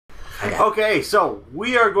Okay, so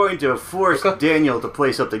we are going to force Daniel to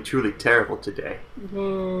play something truly terrible today.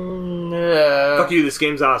 Fuck you, this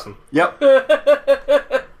game's awesome. Yep.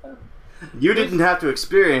 You didn't have to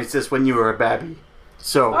experience this when you were a babby.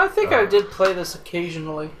 So I think I did play this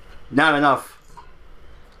occasionally. Not enough.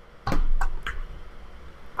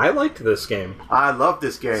 I liked this game. I love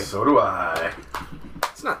this game. So do I.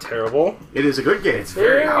 It's not terrible. It is a good game. It's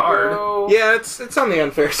very hard. Yeah, it's on the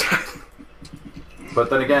unfair side. But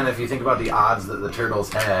then again, if you think about the odds that the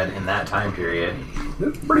Turtles had in that time period,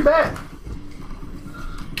 it's pretty bad.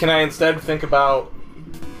 Can I instead think about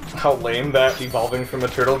how lame that evolving from a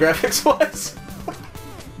turtle graphics was?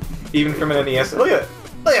 Even from an NES. Look at it.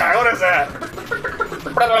 Look at it. What is that?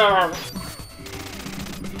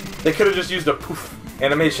 They could have just used a poof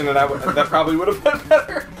animation and that probably would have been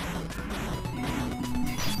better.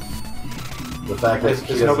 The fact that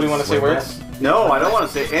Does nobody want to say words? No, I don't want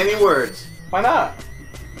to say any words. Why not?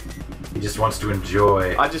 He just wants to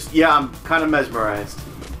enjoy. I'm kind of mesmerized.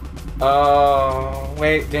 Oh,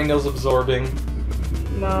 wait, Daniel's absorbing.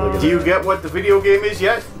 No. Do you get what the video game is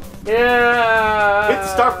yet? Yeah. Hit the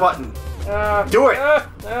start button. Do it.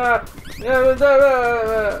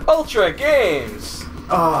 Ultra Games!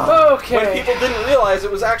 Okay. When people didn't realize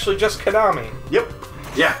it was actually just Konami. Yep.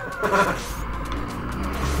 Yeah.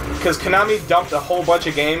 Because Konami dumped a whole bunch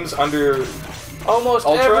of games under... Almost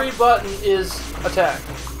Ultra? every button is attack.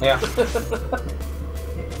 Yeah.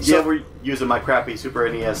 Yeah, we're using my crappy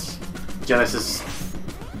Super NES Genesis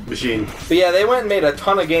machine. But yeah, they went and made a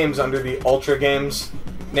ton of games under the Ultra Games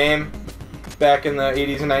name back in the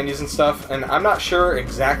 80s and 90s and stuff, and I'm not sure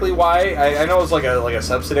exactly why. I know it was like a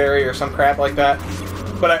subsidiary or some crap like that,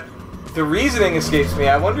 but the reasoning escapes me.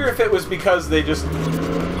 I wonder if it was because they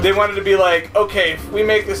wanted to be like, okay, if we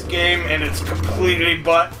make this game and it's completely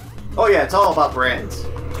butt, Oh yeah, it's all about brands.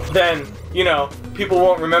 then, you know, people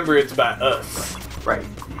won't remember it's by us. Right.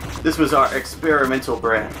 This was our experimental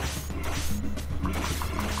brand.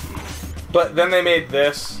 But then they made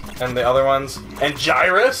this and the other ones, and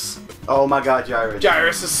Gyrus. Oh my god, Gyrus.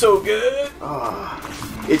 Gyrus is so good.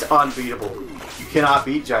 It's unbeatable. You cannot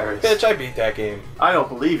beat Gyrus. Bitch, I beat that game. I don't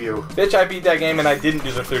believe you. Bitch, I beat that game and I didn't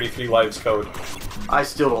do the 33 lives code. I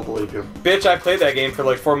still don't believe you. Bitch, I played that game for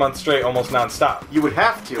like 4 months straight, almost non-stop. You would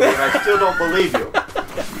have to, and I still don't believe you.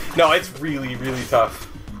 No, it's really, really tough.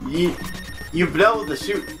 You've been able to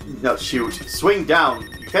swing down.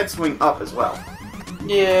 You can swing up as well.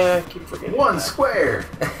 Yeah, I keep forgetting. One that. square.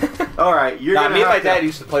 Alright, you're Nah, gonna me and my have dad to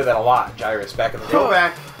used to play that a lot, Gyrus, back in the day.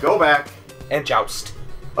 go back, And Joust.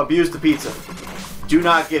 abuse the pizza. Do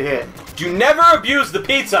not get hit. You never abuse the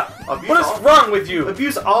pizza! Abuse What is all- wrong with you?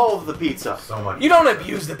 Abuse all of the pizza. So much. You don't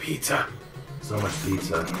abuse the pizza. So much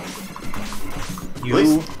pizza.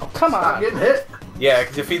 You... Oh, come Stop on. getting hit. Yeah,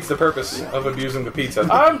 it defeats the purpose of abusing the pizza.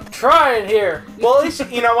 I'm trying here. Well, at least,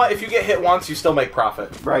 you know what? If you get hit once, you still make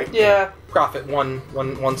profit. Right. Yeah. Profit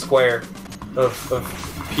one square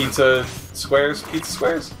of pizza squares? Pizza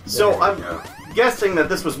squares? So There you I'm go. guessing that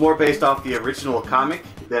this was more based off the original comic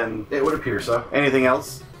than It would appear so. anything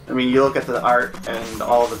else. I mean, you look at the art, and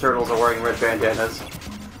all the turtles are wearing red bandanas.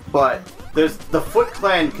 But the Foot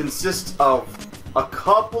Clan consists of a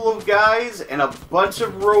couple of guys and a bunch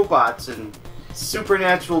of robots and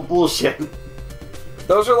supernatural bullshit.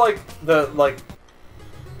 Those are like the,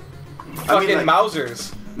 fucking like-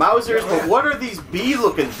 Mausers. Mausers, Yeah. but what are these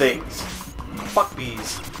bee-looking things? Fuck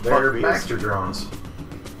bees. They're bees. Baxter drones.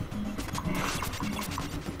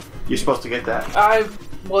 You're supposed to get that. I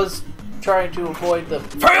was trying to avoid them.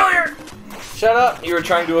 Failure! Shut up. You were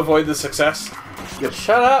trying to avoid the success?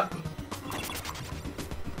 Shut up.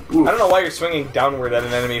 Ooh. I don't know why you're swinging downward at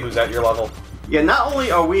an enemy who's at your level. Yeah, not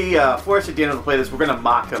only are we forcing Daniel to play this, we're gonna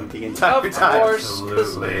mock him the entire Of time. course.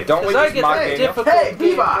 Absolutely. Don't we Because I just get mock the Daniel? difficult Hey,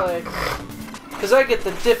 Bebop. gameplay. Because I get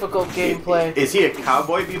the difficult gameplay. Is he a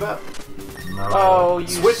cowboy bebop? No. Oh, you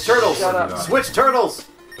Switch turtles! Shut up. Switch turtles!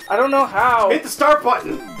 I don't know how. Hit the start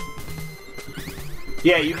button!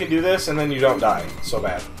 Yeah, you can do this and then you don't die so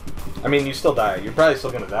bad. I mean, you still die. You're probably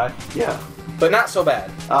still gonna die. Yeah. But not so bad.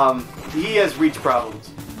 He has reach problems.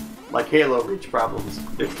 Like Halo reach problems.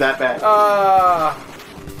 It's that bad.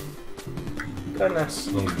 Goodness.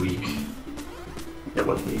 He's weak. It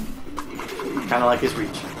was weak. Kinda like his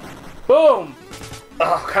reach. Boom.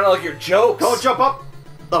 Oh, kind of like your jokes. Go jump up!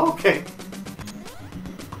 Oh, okay.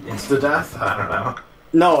 Insta-death? I don't know.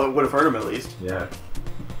 No, it would have hurt him at least. Yeah.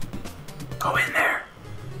 Go in there.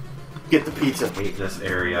 Get the pizza. Hate this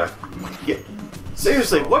area.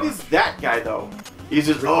 Seriously, what is that guy though? He's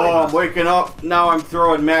just, oh, I'm waking up, now I'm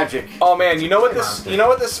throwing magic. Oh man, you know what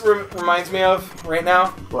this reminds me of right now?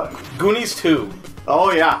 What? Goonies 2.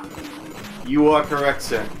 Oh yeah. You are correct,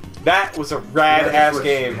 sir. That was a rad-ass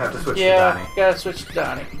game. You have to switch to Yeah, Donnie. gotta switch to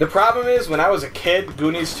Donnie. The problem is, when I was a kid,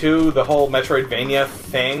 Goonies 2, the whole Metroidvania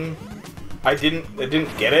thing, I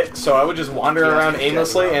didn't get it, so I would just wander around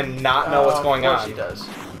aimlessly and not know what's going Of course on. he does.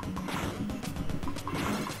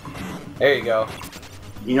 There you go.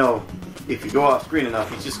 You know, if you go off screen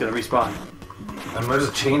enough, he's just gonna respawn. And there's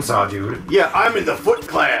a chainsaw, dude. Yeah, I'm in the Foot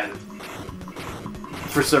Clan!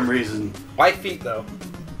 For some reason. Why feet, though?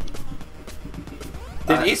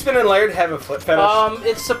 Did Eastman and Laird have a foot fetish?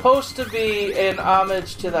 It's supposed to be an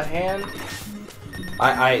homage to the hand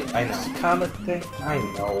I know. comic thing. I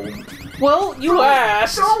know. Well, you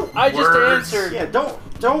asked. I just words. answered. Yeah, don't.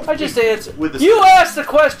 I just answered. With the You asked the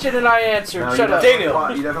question and I answered. No, Shut you up. definitely Daniel.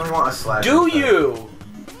 want- you definitely want a slash. Do you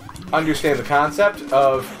understand the concept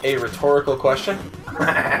of a rhetorical question?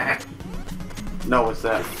 No, what's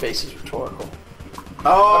that? Face is rhetorical.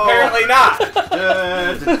 Oh! Apparently not.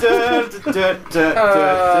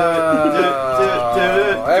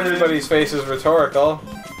 Everybody's face is rhetorical.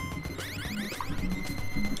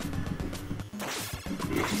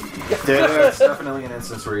 That's definitely an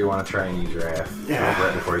instance where you want to try and use your F Yeah.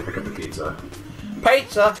 right before you pick up the pizza.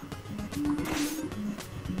 Pizza.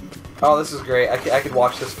 Oh, this is great. I could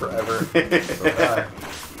watch this forever.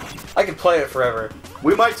 I could play it forever.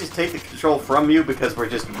 We might just take the control from you because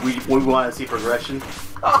we want to see progression.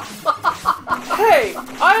 Hey,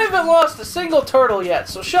 I haven't lost a single turtle yet,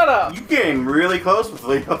 so shut up. You came really close with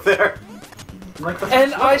Leo there. Like the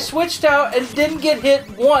And I flow. switched out and didn't get hit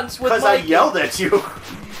once with Because my... I yelled at you.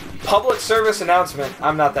 Public service announcement.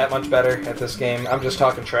 I'm not that much better at this game. I'm just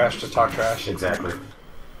talking trash to talk trash. Exactly.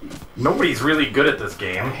 Nobody's really good at this I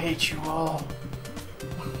game. hate you all.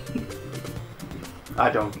 I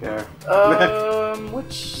don't care.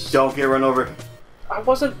 Which... Don't get run over. I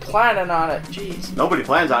wasn't planning on it, jeez. Nobody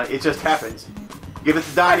plans on it. It just happens. Give it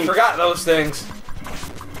to I Donnie. forgot those things.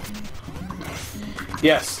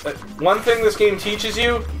 Yes, one thing this game teaches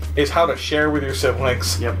you is how to share with your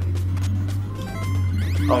siblings. Yep.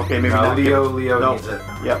 Okay, maybe No, not. Leo No. needs it.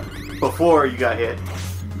 Yep. Before you got hit.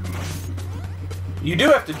 You do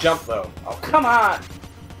have to jump, though. Oh, come on.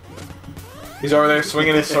 He's over there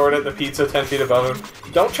swinging his sword at the pizza 10 feet above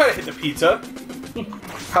him. Don't try to hit the pizza.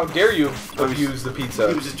 How dare you abuse the He pizza?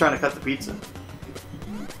 was just trying to cut the pizza.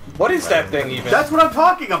 What is that thing, even? That's what I'm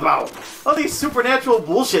talking about! All these supernatural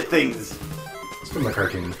bullshit things. It's from the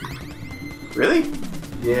cartoon. Really?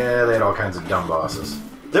 Yeah, they had all kinds of dumb bosses.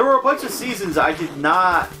 There were a bunch of seasons I did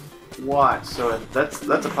not watch, so that's a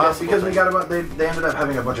Yes, possible because we thing. got about they ended up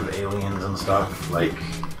having a bunch of aliens and stuff. Like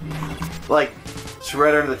Like,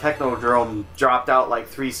 Shredder and the Technodrome dropped out like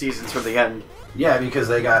 3 seasons from the end. yeah, because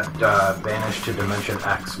they got banished to Dimension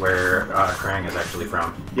X, where Krang is actually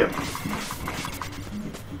from. Yep.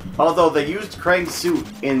 Although they used Krang's suit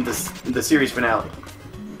in the series finale,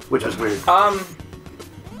 which was weird.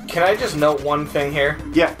 Can I just note one thing here?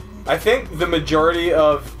 Yeah. I think the majority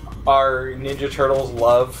of our Ninja Turtles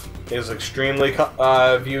love is extremely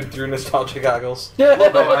viewed through nostalgia goggles.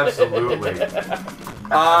 Oh, absolutely.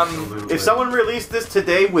 Um, If someone released this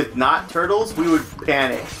today with not turtles, we would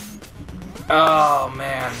panic. Oh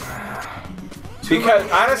man. Because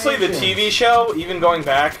honestly, the TV show, even going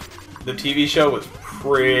back, the TV show was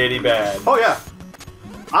pretty bad. Oh yeah.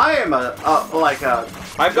 I am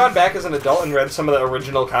I've gone back as an adult and read some of the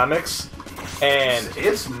original comics, and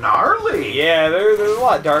it's gnarly. yeah, they're a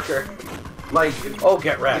lot darker. Like, Oh,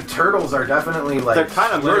 get the wrecked. turtles are definitely like They're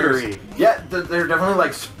kinda Splinter's- murdery. Yeah, they're definitely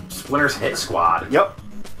like Splinter's hit squad. Yep.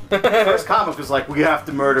 First comic was like, we have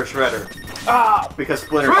to murder Shredder Ah, because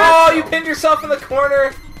Splinter. Oh, you pinned yourself in the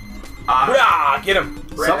corner. Ah, get him.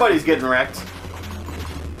 Somebody's getting wrecked.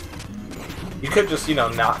 You could just,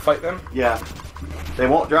 not fight them. Yeah. They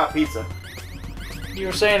won't drop pizza. you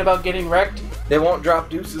were saying about getting wrecked? They won't drop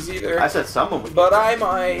deuces either. I said someone would. But I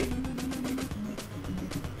might.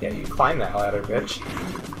 Yeah, you climb that ladder, bitch.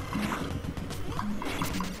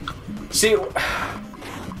 See,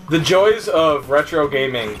 the joys of retro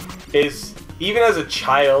gaming is, even as a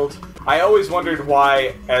child, I always wondered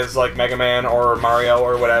why, as like Mega Man or Mario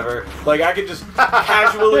or whatever, like I could just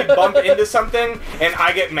casually bump into something and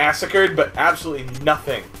I get massacred, but absolutely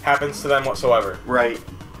nothing happens to them whatsoever. Right.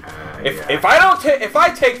 If I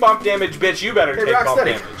take bump damage, bitch, you better Hey, take bump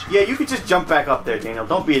Rocksteady. damage. Yeah, you could just jump back up there, Daniel.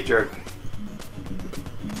 Don't be a jerk.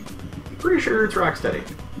 Pretty sure it's Rocksteady.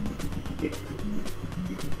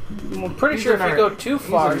 I'm pretty He's sure if an you Irish- go too he's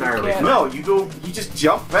far, an you Irish can't. No, you just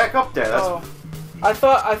jump back up there. That's Oh. I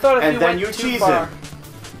thought if And you then went you too cheese far.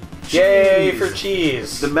 it. Yay Cheese. for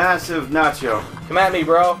cheese. The massive nacho. Come at me,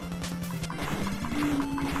 bro.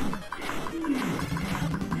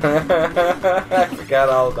 I forgot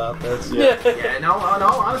all about this. Yeah. Yeah, no, in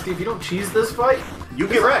all honesty, if you don't cheese this fight, You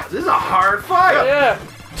get wrecked. this is a hard fight. Yeah.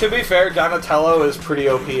 To be fair, Donatello is pretty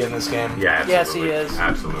OP in this game. Yeah, Yes, he absolutely. is.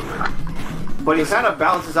 Absolutely. But he kind of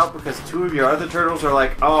balances out because two of your other turtles are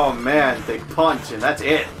like, oh man, they punch and that's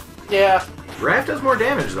it. Yeah. Raph does more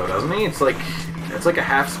damage though, doesn't he? It's like a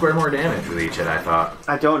half square more damage with each hit, I thought.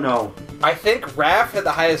 I don't know. I think Raph had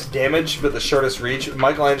the highest damage, but the shortest reach.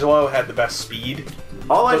 Michelangelo had the best speed,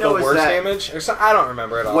 All I but know the is worst that damage. Or I don't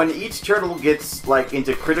remember at all. when each turtle gets like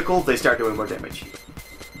into critical, they start doing more damage.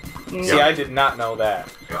 See, I did not know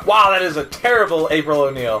that. Yeah. Wow, that is a terrible April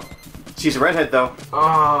O'Neil. She's a redhead though.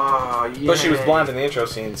 Oh, yeah. But she was blonde in the intro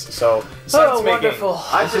scenes, so sense Oh, making. wonderful.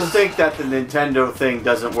 I just think that the Nintendo thing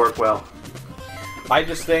doesn't work well. I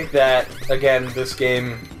just think that again, this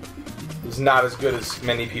game is not as good as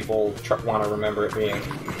many people want to remember it being.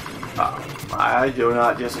 I do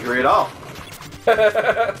not disagree at all.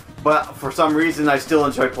 But for some reason, I still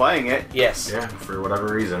enjoy playing it. Yes, Yeah, for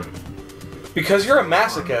whatever reason. because you're a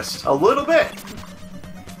masochist. A little bit.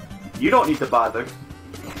 You don't need to bother.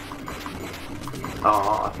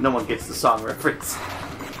 Aw, no one gets the song reference.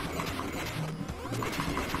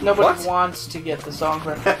 Nobody What? wants to get the song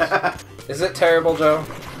reference. Is it terrible, Joe?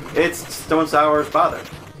 It's Stone Sour's bother.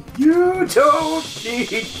 You don't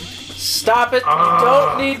need Stop it! You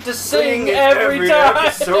don't need to sing it every time.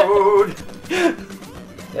 episode.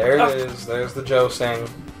 There it is. There's the Joe sing.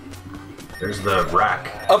 There's the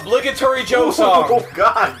rack. Obligatory Joe Oh song.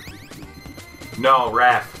 God. No,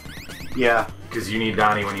 Raph. Yeah. Because you need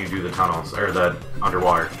Donnie when you do the tunnels, or the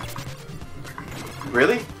underwater.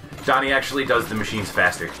 Really? Donnie actually does the machines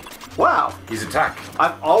faster. Wow. He's a tech.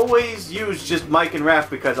 I've always used just Mike and Raph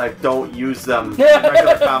because I don't use them in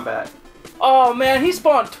regular combat. Oh man, he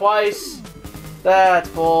spawned twice. That's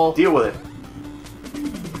bull. Deal with it.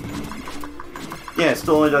 Yeah, it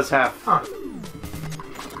still only does half. Huh.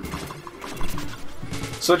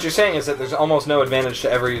 So what you're saying is that there's almost no advantage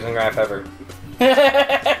to ever using Raph ever,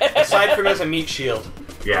 aside from as a meat shield.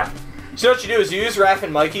 Yeah. So what you do is you use Raph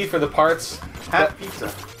and Mikey for the parts, Half pizza.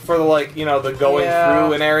 for the the going Yeah.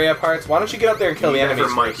 through an area parts. Why don't you get up there and kill the Use that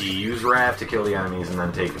enemies for first? Mikey. Use Raph to kill the enemies, and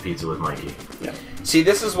then take the pizza with Mikey. Yeah. See,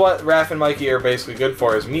 this is what Raph and Mikey are basically good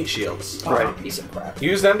for, is meat shields. Right. Piece of crap.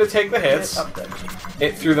 Use them to take the hits Up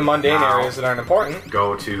there. through the mundane Ow. areas that aren't important.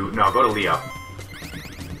 Go to Leo.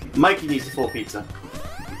 Mikey needs a full pizza.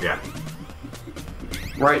 Yeah.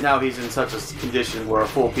 Right now he's in such a condition where a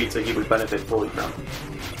full pizza he would benefit fully from.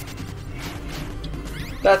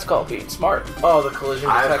 That's called being smart. Oh, the collision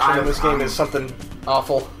detection in this game I'm- is something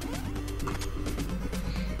awful.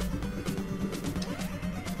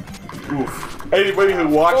 Oof. Anybody who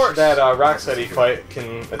Of watched course. that Rocksteady fight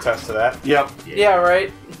can attest to that. Yep. Yeah,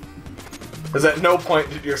 right. Because at no point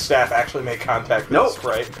did your staff actually make contact with Nope. the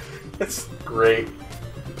sprite. It's great.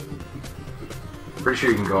 Pretty sure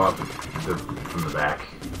you can go up from the back.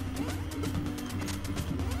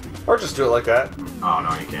 Or just do it like that. Oh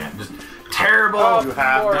no, you can't. Just terrible. Oh, You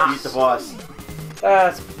have to course. beat the boss.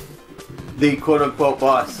 That's The quote-unquote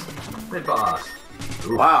boss. Mid boss.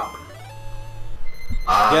 Wow.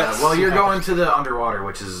 Yes. Well, you're going to the underwater,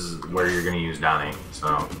 which is where you're going to use Donnie.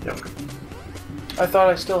 So. Yep. I thought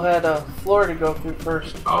I still had a floor to go through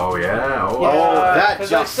first. Oh yeah. Oh. Oh, that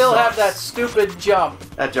because I jump still have sucks. that stupid jump.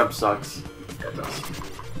 That jump sucks. It does.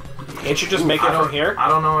 Can't you just Ooh, make I it don't- from here? I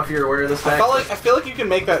don't know if you're aware of this fact. I feel like you can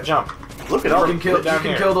make that jump. Look at You all can kill. Put it down You can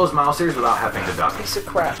here. kill those mousers without having to duck. Piece of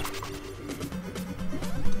crap.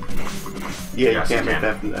 Yeah, Yes, you you can't make can.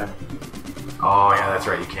 that from there. Oh yeah, that's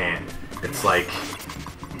right. You can. It's like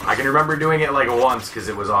I can remember doing it like once because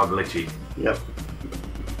it was all glitchy. Yep.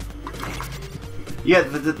 Yeah,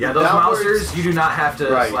 the Yeah, those downwards- mousers you do not have to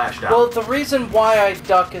Right. slash down. Well, the reason why I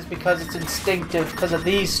duck is because it's instinctive because of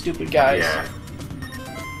these stupid guys. Yeah.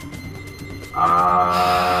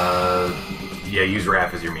 Yeah, use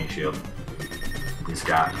Raph as your meat shield. He's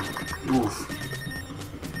got. Oof.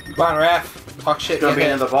 Come on, Raph. Talk shit. It's gonna Get be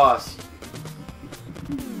hit. into the boss.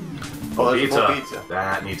 Oh, there's a full Pizza. pizza.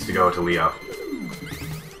 That needs to go to Leo.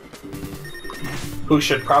 Who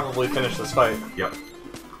should probably finish this fight. Yep.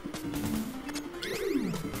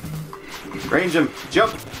 Range him.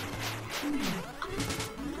 Jump.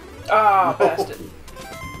 Ah, bastard.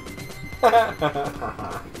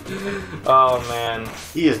 Oh man.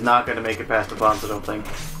 He is not gonna make it past the bombs, I don't think.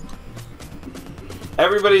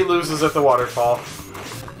 Everybody loses at the waterfall.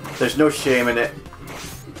 There's no shame in it.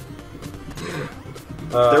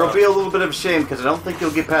 There will be a little bit of shame because I don't think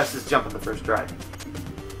he'll get past his jump in the first try.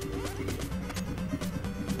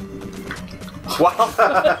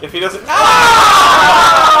 Wow. If he doesn't.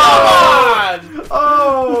 Ah!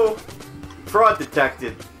 Oh! Fraud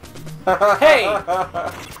detected. Hey!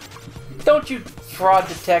 Don't you fraud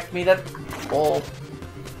detect me, that bull.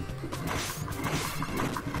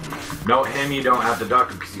 No, him you don't have to duck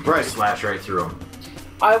because you can just slash right through him.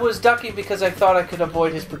 I was ducking because I thought I could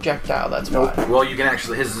avoid his projectile, that's why. Well, you can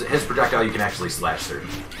actually, his projectile you can actually slash through.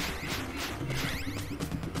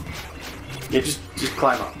 Yeah, just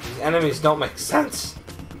climb up. These enemies don't make sense.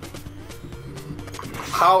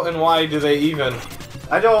 How and why do they even?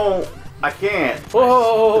 I can't.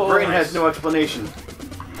 Whoa! The brain has no explanation.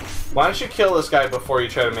 Why don't you kill this guy before you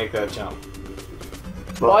try to make that jump?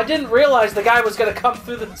 Well, I didn't realize the guy was gonna come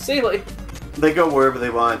through the ceiling. They go wherever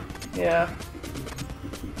they want. Yeah.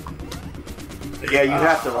 Yeah, you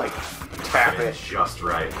have to, like, tap it. Just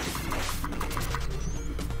right.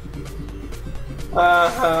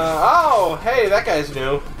 Oh, hey, that guy's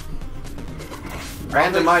new.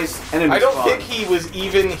 Randomized enemy I don't spawn. think he was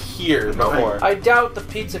even here before. I doubt the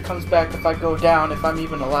pizza comes back if I go down, if I'm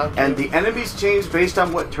even allowed to. And the enemies change based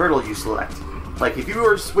on what turtle you select. Like, if you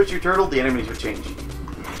were to switch your turtle, the enemies would change.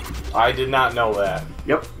 I did not know that.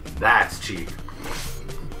 Yep. That's cheap.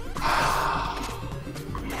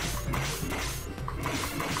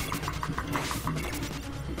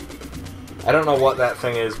 I don't know what that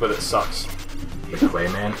thing is, but it sucks. The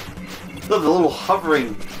Clayman. Look, the little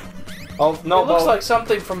hovering. Oh, no, it looks Bo. like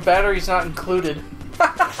something from Batteries Not Included.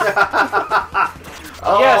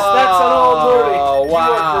 Oh, Yes, that's an old movie. Oh, wow.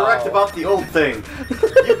 You are correct about the old thing.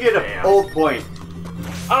 You get an Damn. old point.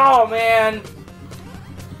 Oh, man.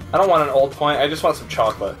 I don't want an old point, I just want some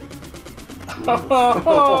chocolate.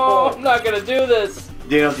 Oh, I'm not gonna do this.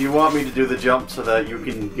 Daniel, do you want me to do the jump so that you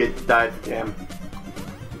can get died? Damn.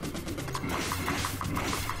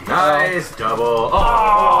 Nice double. Oh,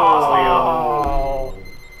 Oh.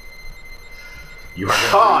 you are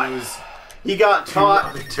Caught. gonna lose He got two caught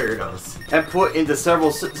other turtles. and put into several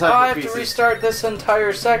I separate have to pieces. restart this entire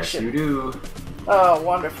Yes, you section. do. Oh,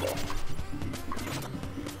 wonderful.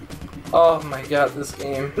 Oh my god, this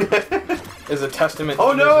game is a testament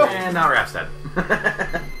Oh, to no! misery. And now Raph's dead.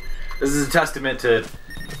 This is a testament to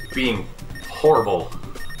being horrible.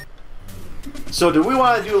 So do we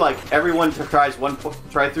want to do like everyone tries one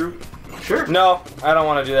try through? Sure. No, I don't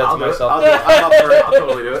want to do that I'll to do it. myself. I'm up for I'll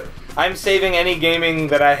totally do it. I'm saving any gaming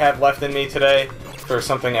that I have left in me today for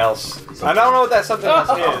something else. I don't know what that something else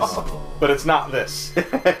is, but it's not this.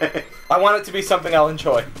 I want it to be something I'll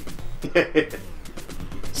enjoy.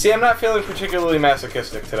 See, I'm not feeling particularly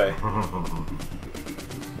masochistic today.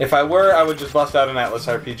 If I were, I would just bust out an Atlas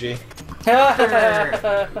RPG.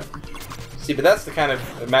 See, but that's the kind of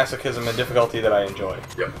masochism and difficulty that I enjoy.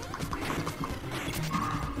 Yep.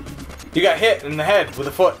 You got hit in the head with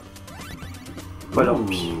a foot. But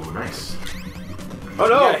Ooh, nice. oh You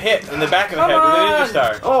no! got hit in the back of the Come head with a on! ninja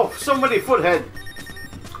star. Oh, somebody foothead.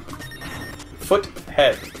 Foot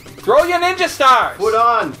head. Throw your ninja stars! Foot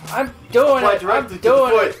on. I'm doing Apply it. directly I'm to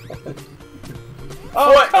doing the it. foot.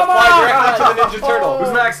 Oh, Foot come apply on! directly to the Ninja Turtle.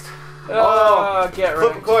 Who's next? Oh, get Flip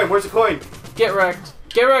a wrecked. coin. Where's the coin? Get wrecked.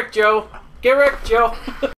 Get wrecked, Joe. Get wrecked, Joe.